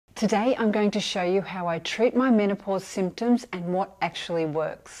Today I'm going to show you how I treat my menopause symptoms and what actually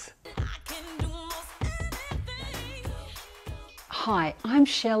works. Hi, I'm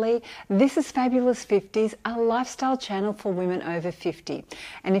Shelley. This is Fabulous 50s, a lifestyle channel for women over 50.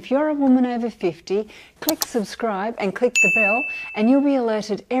 And if you're a woman over 50, click subscribe and click the bell and you'll be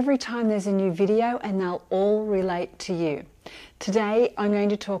alerted every time there's a new video and they'll all relate to you. Today I'm going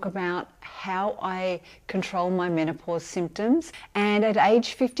to talk about how I control my menopause symptoms, and at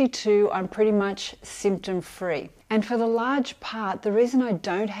age 52 I'm pretty much symptom free. And for the large part, the reason I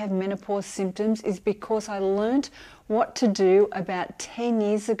don't have menopause symptoms is because I learnt what to do about 10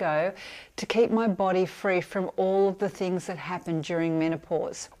 years ago to keep my body free from all of the things that happen during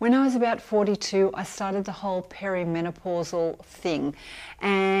menopause. When I was about 42, I started the whole perimenopausal thing,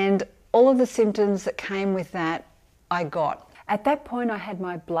 and all of the symptoms that came with that I got. At that point I had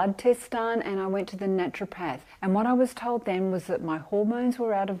my blood test done and I went to the naturopath, and what I was told then was that my hormones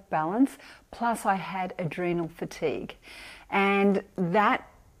were out of balance, plus I had adrenal fatigue. And that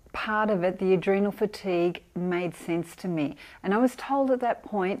part of it, the adrenal fatigue, made sense to me. And I was told at that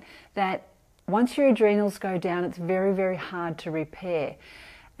point that once your adrenals go down, it's very, very hard to repair.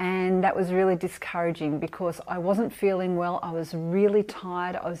 And that was really discouraging because I wasn't feeling well. I was really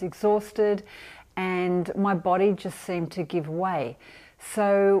tired, I was exhausted, and my body just seemed to give way.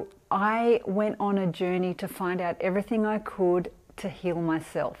 So I went on a journey to find out everything I could to heal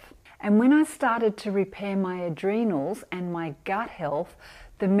myself. And when I started to repair my adrenals and my gut health,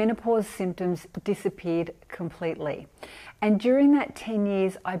 the menopause symptoms disappeared completely. And during that 10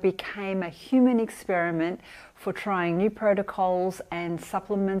 years, I became a human experiment for trying new protocols and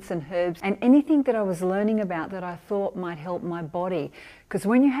supplements and herbs and anything that I was learning about that I thought might help my body. Because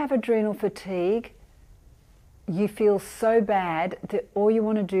when you have adrenal fatigue, you feel so bad that all you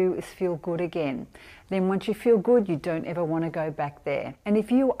want to do is feel good again. Then once you feel good, you don't ever want to go back there. And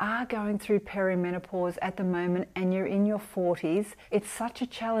if you are going through perimenopause at the moment and you're in your 40s, it's such a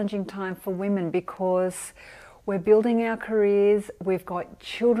challenging time for women because we're building our careers, we've got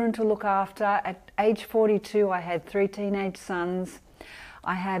children to look after. At age 42, I had 3 teenage sons.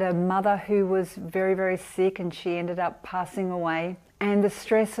 I had a mother who was very, very sick and she ended up passing away. And the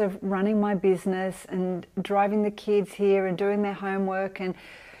stress of running my business and driving the kids here and doing their homework, and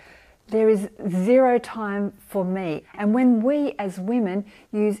there is zero time for me. And when we as women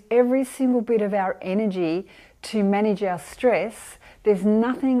use every single bit of our energy to manage our stress, there's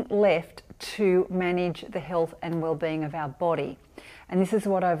nothing left to manage the health and well-being of our body. And this is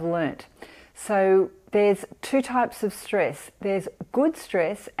what I've learnt. So there's 2 types of stress. There's good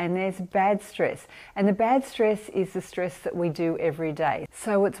stress and there's bad stress. And the bad stress is the stress that we do every day.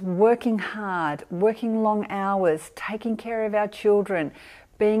 So it's working hard, working long hours, taking care of our children,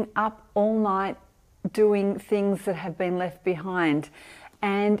 being up all night doing things that have been left behind.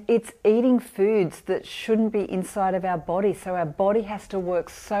 And it's eating foods that shouldn't be inside of our body. So our body has to work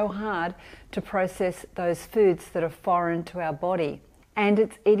so hard to process those foods that are foreign to our body. And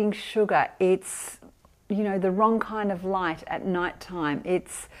it's eating sugar. It's, you know, the wrong kind of light at night time.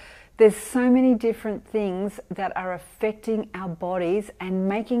 There's so many different things that are affecting our bodies and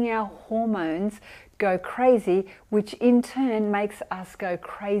making our hormones go crazy, which in turn makes us go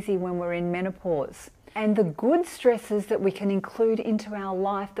crazy when we're in menopause. And the good stresses that we can include into our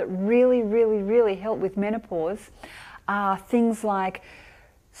life that really, really, really help with menopause are things like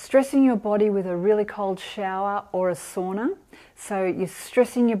stressing your body with a really cold shower or a sauna. So you're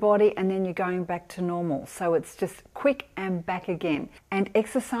stressing your body and then you're going back to normal. So it's just quick and back again. And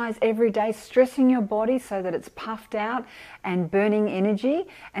exercise every day, stressing your body so that it's puffed out and burning energy.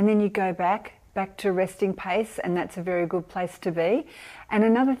 And then you go back to resting pace, and that's a very good place to be. And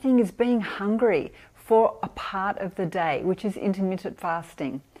another thing is being hungry for a part of the day, which is intermittent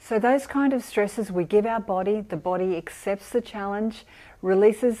fasting. So those kind of stresses we give our body, the body accepts the challenge,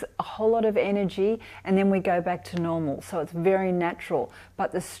 releases a whole lot of energy, and then we go back to normal. So it's very natural.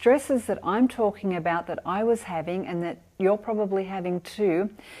 But the stresses that I'm talking about that I was having and that you're probably having too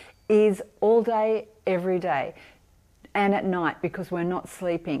is all day, every day. And at night because we're not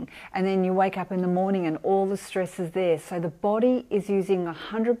sleeping. And then you wake up in the morning and all the stress is there. So the body is using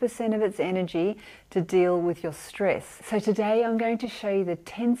 100% of its energy to deal with your stress. So today I'm going to show you the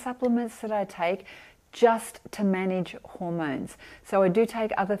 10 supplements that I take just to manage hormones. So I do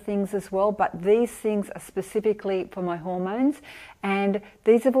take other things as well, but these things are specifically for my hormones, and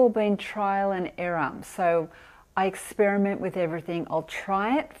these have all been trial and error. So I experiment with everything. I'll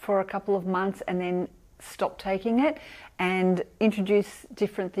try it for a couple of months and then stop taking it and introduce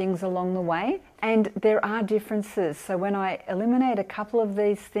different things along the way. And there are differences. So when I eliminate a couple of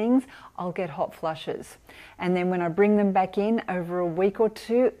these things, I'll get hot flushes. And then when I bring them back in over a week or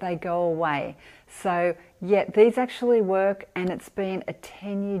two, they go away. So yeah, these actually work, and it's been a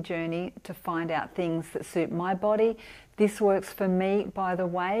 10-year journey to find out things that suit my body. This works for me, by the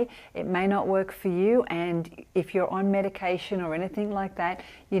way. It may not work for you, and if you're on medication or anything like that,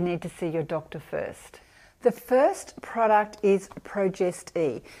 you need to see your doctor first. The first product is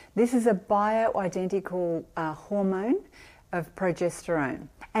Progest-E. This is a bioidentical hormone of progesterone.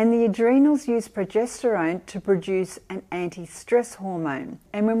 And the adrenals use progesterone to produce an anti-stress hormone.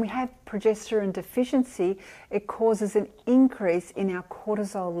 And when we have progesterone deficiency, it causes an increase in our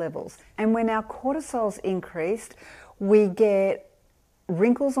cortisol levels. And when our cortisol's increased, we get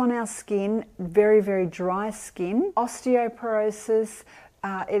wrinkles on our skin, very, very dry skin, osteoporosis,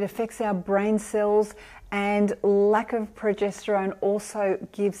 it affects our brain cells, and lack of progesterone also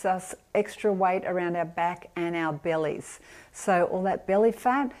gives us extra weight around our back and our bellies. So all that belly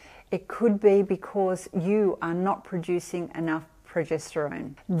fat, it could be because you are not producing enough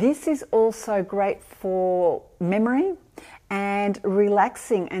progesterone. This is also great for memory and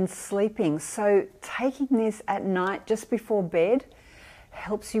relaxing and sleeping. So taking this at night just before bed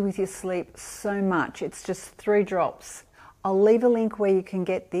helps you with your sleep so much. It's just 3 drops. I'll leave a link where you can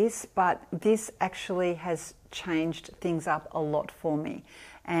get this, but this actually has changed things up a lot for me.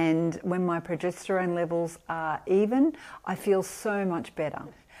 And when my progesterone levels are even, I feel so much better.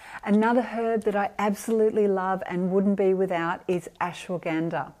 Another herb that I absolutely love and wouldn't be without is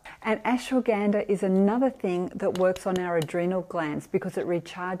ashwagandha. And ashwagandha is another thing that works on our adrenal glands because it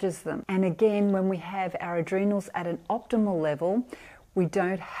recharges them. And again, when we have our adrenals at an optimal level, we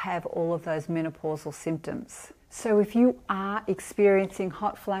don't have all of those menopausal symptoms. So if you are experiencing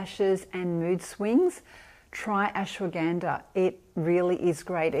hot flashes and mood swings, try ashwagandha. It really is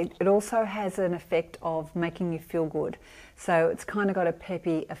great. It also has an effect of making you feel good. So it's kind of got a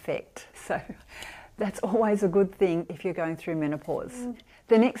peppy effect. So that's always a good thing if you're going through menopause.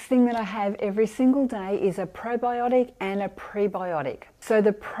 The next thing that I have every single day is a probiotic and a prebiotic. So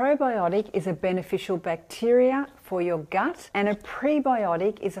the probiotic is a beneficial bacteria for your gut, and a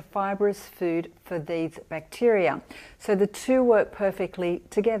prebiotic is a fibrous food for these bacteria. So the two work perfectly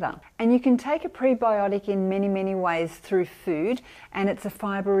together. And you can take a prebiotic in many, many ways through food, and it's a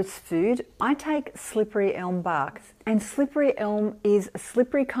fibrous food. I take slippery elm bark, and slippery elm is a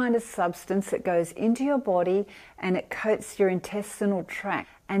slippery kind of substance that goes into your body and it coats your intestinal tract,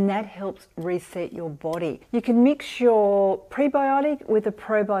 and that helps reset your body. You can mix your prebiotic with a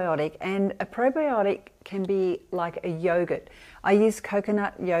probiotic, and a probiotic can be like a yogurt. I use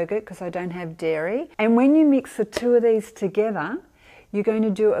coconut yogurt because I don't have dairy. And when you mix the two of these together, you're going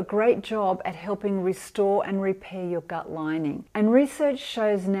to do a great job at helping restore and repair your gut lining. And research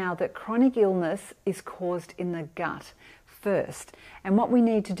shows now that chronic illness is caused in the gut first. And what we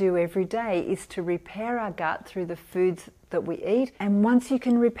need to do every day is to repair our gut through the foods that we eat. And once you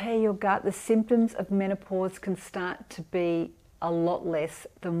can repair your gut, the symptoms of menopause can start to be a lot less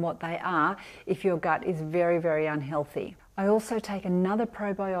than what they are if your gut is very, very unhealthy. I also take another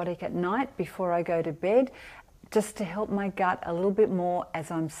probiotic at night before I go to bed, just to help my gut a little bit more as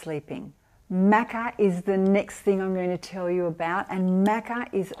I'm sleeping. Maca is the next thing I'm going to tell you about, and maca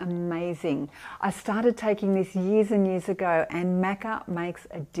is amazing. I started taking this years and years ago, and maca makes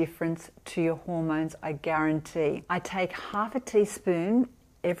a difference to your hormones, I guarantee. I take half a teaspoon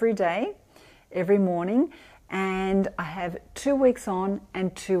every day, every morning, and I have 2 weeks on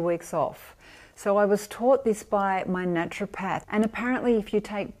and 2 weeks off. So I was taught this by my naturopath, and apparently if you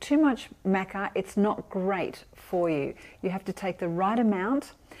take too much maca, it's not great for you. You have to take the right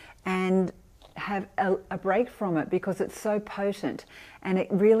amount and have a break from it because it's so potent, and it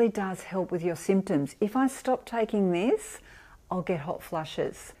really does help with your symptoms. If I stop taking this, I'll get hot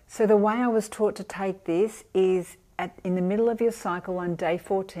flushes. So the way I was taught to take this is in the middle of your cycle on day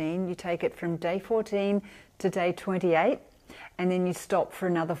 14. You take it from day 14 to day 28, and then you stop for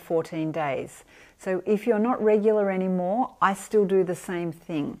another 14 days. So if you're not regular anymore, I still do the same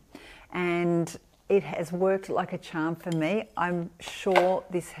thing. And it has worked like a charm for me. I'm sure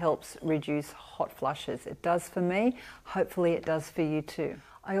this helps reduce hot flushes. It does for me. Hopefully it does for you too.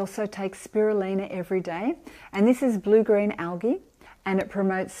 I also take spirulina every day, and this is blue-green algae, and it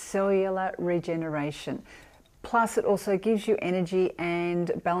promotes cellular regeneration. Plus it also gives you energy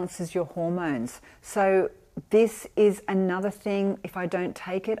and balances your hormones. So this is another thing, if I don't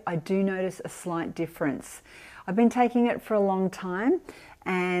take it, I do notice a slight difference. I've been taking it for a long time,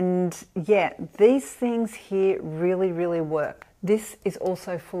 and yeah, these things here really, really work. This is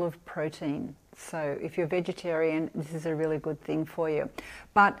also full of protein. So if you're vegetarian, this is a really good thing for you.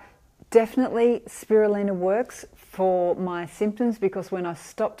 But definitely spirulina works for my symptoms, because when I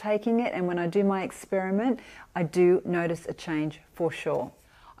stop taking it and when I do my experiment, I do notice a change for sure.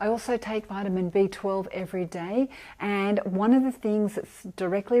 I also take vitamin B12 every day, and one of the things that's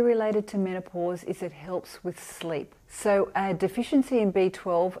directly related to menopause is it helps with sleep. So a deficiency in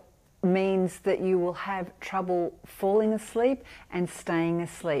B12 means that you will have trouble falling asleep and staying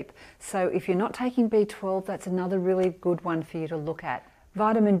asleep. So if you're not taking B12, that's another really good one for you to look at.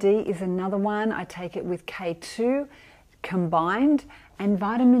 Vitamin D is another one. I take it with K2 combined, and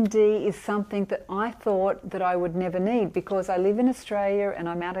vitamin D is something that I thought that I would never need, because I live in Australia and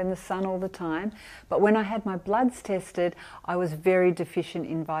I'm out in the sun all the time. But when I had my bloods tested, I was very deficient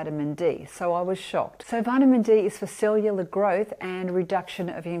in vitamin D, so I was shocked. So vitamin D is for cellular growth and reduction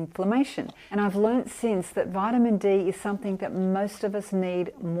of inflammation, and I've learnt since that vitamin D is something that most of us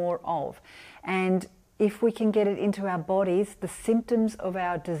need more of, and if we can get it into our bodies, the symptoms of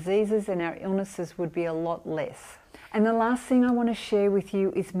our diseases and our illnesses would be a lot less. And the last thing I want to share with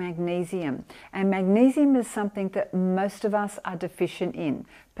you is magnesium. And magnesium is something that most of us are deficient in,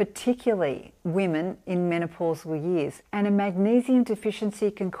 particularly women in menopausal years. And a magnesium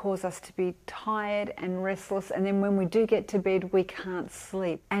deficiency can cause us to be tired and restless, and then when we do get to bed, we can't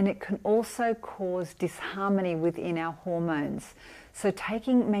sleep. And it can also cause disharmony within our hormones. So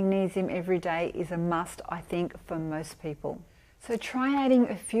taking magnesium every day is a must, I think, for most people. So try adding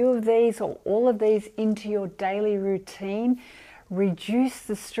a few of these or all of these into your daily routine. Reduce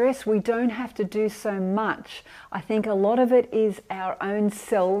the stress. We don't have to do so much. I think a lot of it is our own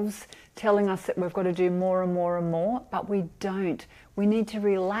selves telling us that we've got to do more and more and more, but we don't. We need to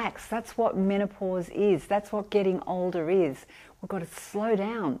relax. That's what menopause is. That's what getting older is. We've got to slow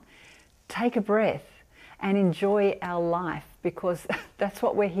down, take a breath, and enjoy our life, because that's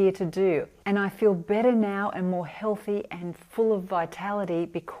what we're here to do. And I feel better now and more healthy and full of vitality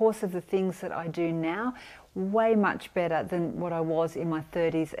because of the things that I do now, way much better than what I was in my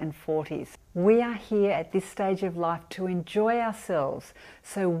 30s and 40s. We are here at this stage of life to enjoy ourselves,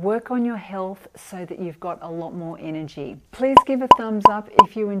 so work on your health so that you've got a lot more energy. Please give a thumbs up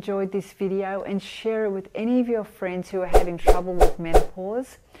if you enjoyed this video, and share it with any of your friends who are having trouble with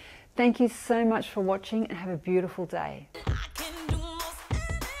menopause. Thank you so much for watching, and have a beautiful day.